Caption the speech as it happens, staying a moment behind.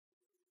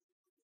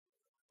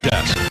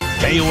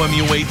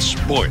KOMU 8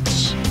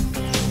 Sports.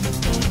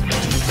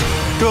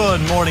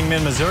 Good morning,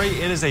 Mid-Missouri.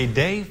 It is a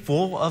day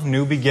full of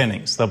new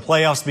beginnings. The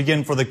playoffs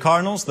begin for the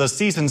Cardinals, the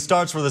season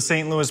starts for the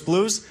St. Louis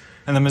Blues,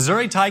 and the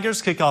Missouri Tigers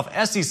kick off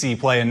SEC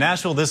play in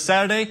Nashville this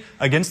Saturday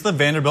against the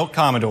Vanderbilt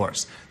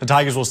Commodores. The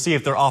Tigers will see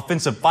if their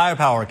offensive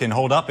firepower can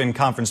hold up in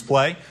conference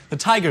play. The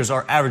Tigers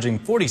are averaging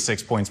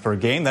 46 points per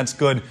game. That's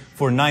good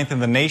for 9th in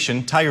the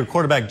nation. Tiger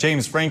quarterback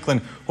James Franklin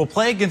will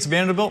play against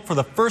Vanderbilt for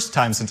the first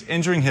time since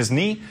injuring his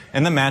knee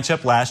in the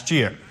matchup last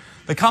year.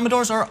 The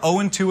Commodores are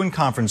 0-2 in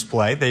conference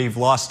play. They've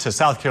lost to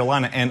South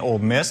Carolina and Ole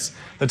Miss.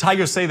 The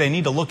Tigers say they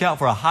need to look out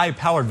for a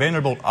high-powered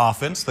Vanderbilt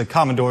offense. The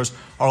Commodores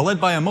are led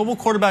by a mobile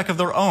quarterback of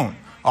their own,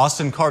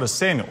 Austin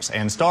Carter-Samuels,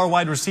 and star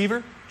wide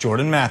receiver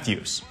Jordan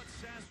Matthews.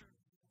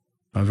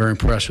 I'm very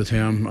impressed with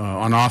him.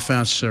 On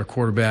offense, their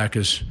quarterback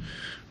is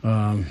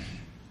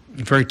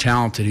very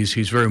talented.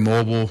 He's very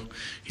mobile.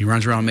 He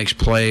runs around, makes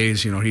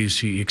plays. You know,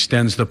 he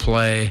extends the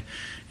play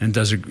and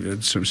does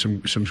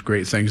some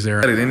great things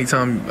there.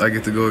 Anytime I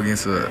get to go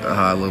against a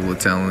high level of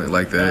talent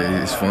like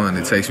that, it's fun.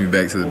 It takes me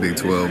back to the Big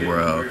 12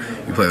 where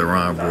you play the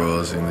Ryan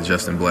Broyles and the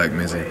Justin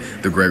Blackmans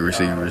and the great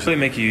receivers. They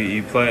make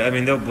you play. I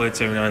mean, they'll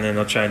blitz every now and then.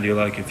 They'll try and do a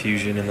lot of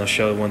confusion, and they'll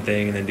show one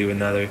thing and then do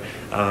another.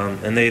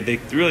 And they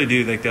really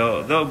do. Like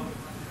they'll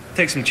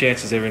take some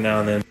chances every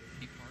now and then.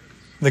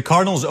 The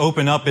Cardinals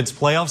open up its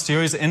playoff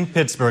series in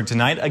Pittsburgh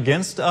tonight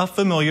against a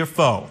familiar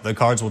foe. The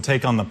Cards will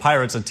take on the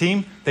Pirates, a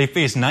team they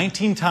faced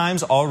 19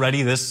 times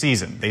already this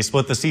season. They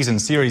split the season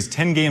series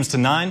 10 games to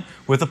 9,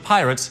 with the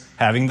Pirates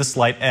having the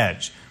slight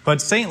edge. But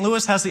St.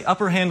 Louis has the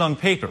upper hand on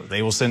paper.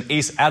 They will send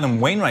ace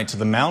Adam Wainwright to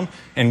the mound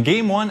in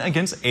Game 1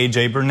 against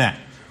A.J. Burnett.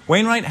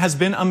 Wainwright has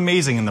been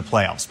amazing in the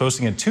playoffs,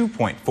 posting a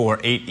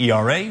 2.48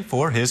 ERA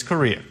for his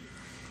career.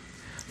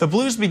 The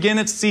Blues begin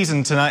its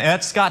season tonight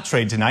at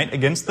Scottrade tonight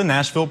against the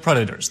Nashville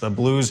Predators. The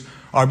Blues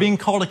are being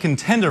called a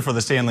contender for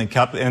the Stanley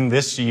Cup in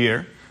this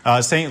year.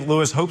 St.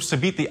 Louis hopes to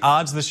beat the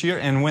odds this year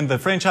and win the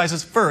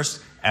franchise's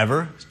first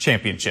ever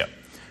championship.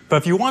 But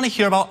if you want to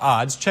hear about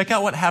odds, check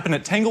out what happened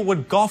at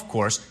Tanglewood Golf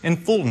Course in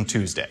Fulton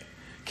Tuesday.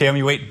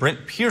 KOMU 8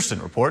 Brent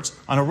Pearson reports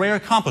on a rare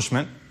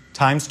accomplishment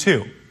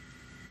 ×2.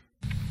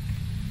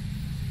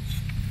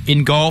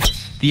 In golf,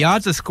 the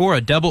odds to score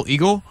a double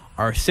eagle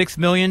are 6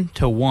 million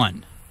to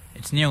 1.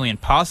 It's nearly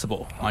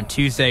impossible. On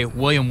Tuesday,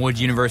 William Woods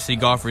University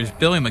golfers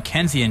Billy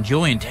McKenzie and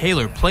Julian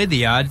Taylor played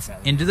the odds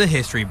into the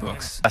history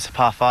books. That's a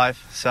par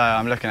 5, so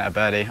I'm looking at a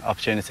birdie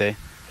opportunity,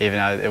 even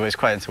though it was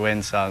quite into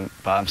wind, but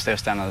I'm still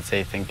standing on the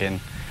tee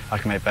thinking I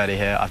can make birdie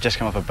here. I've just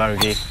come off a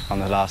bogey on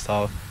the last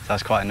hole, so I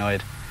was quite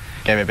annoyed.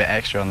 Gave it a bit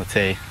extra on the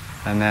tee,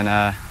 and then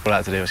all I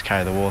had to do was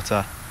carry the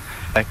water.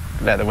 I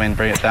let the wind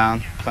bring it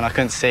down, but I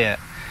couldn't see it,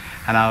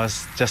 and I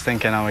was just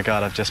thinking, oh my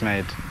God,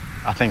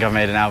 I think I've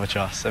made an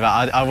albatross.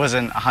 I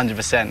wasn't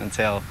 100%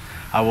 until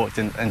I walked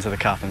into the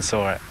cup and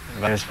saw it.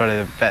 But it was probably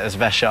the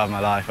best shot of my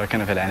life. I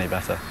couldn't have hit it any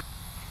better.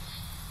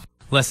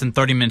 Less than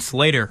 30 minutes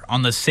later,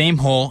 on the same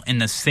hole in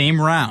the same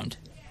round,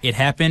 it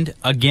happened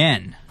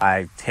again.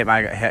 I hit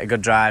a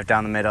good drive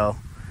down the middle,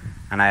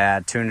 and I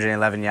had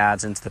 211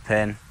 yards into the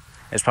pin.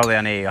 It was probably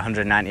only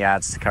 190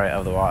 yards to carry it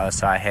over the water,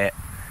 so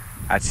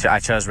I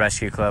chose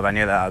Rescue Club. I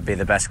knew that would be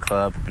the best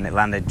club, and it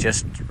landed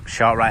just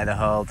short right of the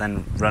hole,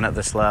 then run up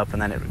the slope,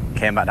 and then it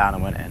came back down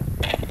and went in.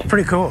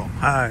 Pretty cool.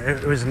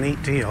 It was a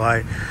neat deal.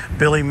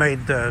 Billy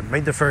made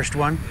the first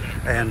one,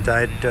 and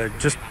I'd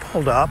just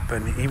pulled up,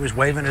 and he was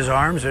waving his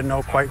arms, didn't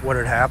know quite what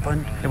had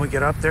happened. Then we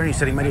get up there, and he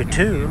said he made a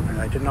 2, and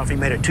I didn't know if he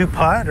made a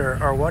 2-putt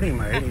or what he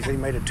made. He said he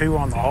made a 2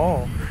 on the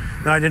hole.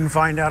 And I didn't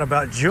find out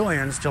about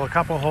Julian's till a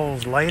couple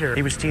holes later.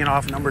 He was teeing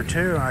off number 2,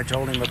 and I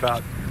told him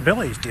about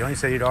Billy's deal. He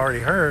said he'd already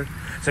heard.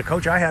 I said,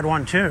 Coach, I had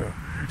one too.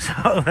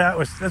 So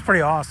that's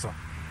pretty awesome.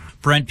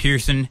 Brent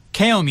Pearson,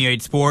 KOMU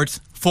 8 Sports,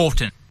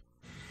 Fulton.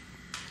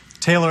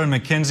 Taylor and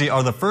McKenzie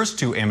are the first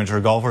 2 amateur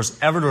golfers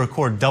ever to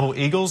record double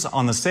eagles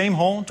on the same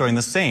hole during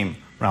the same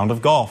round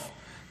of golf.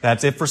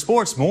 That's it for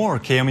sports. More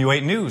KOMU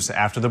 8 news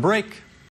after the break.